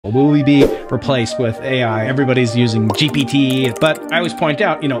Will we be replaced with AI? Everybody's using GPT, but I always point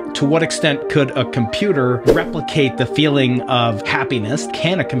out, to what extent could a computer replicate the feeling of happiness?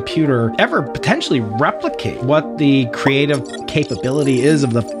 Can a computer ever potentially replicate what the creative capability is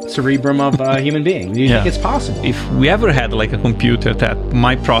of the cerebrum of a human being? Do you think it's possible? If we ever had like a computer that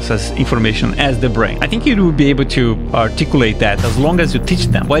might process information as the brain, I think it would be able to articulate that as long as you teach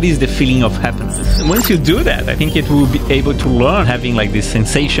them what is the feeling of happiness. And once you do that, I think it will be able to learn having like this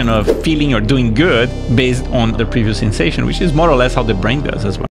sensation of feeling or doing good based on the previous sensation, which is more or less how the brain does as well.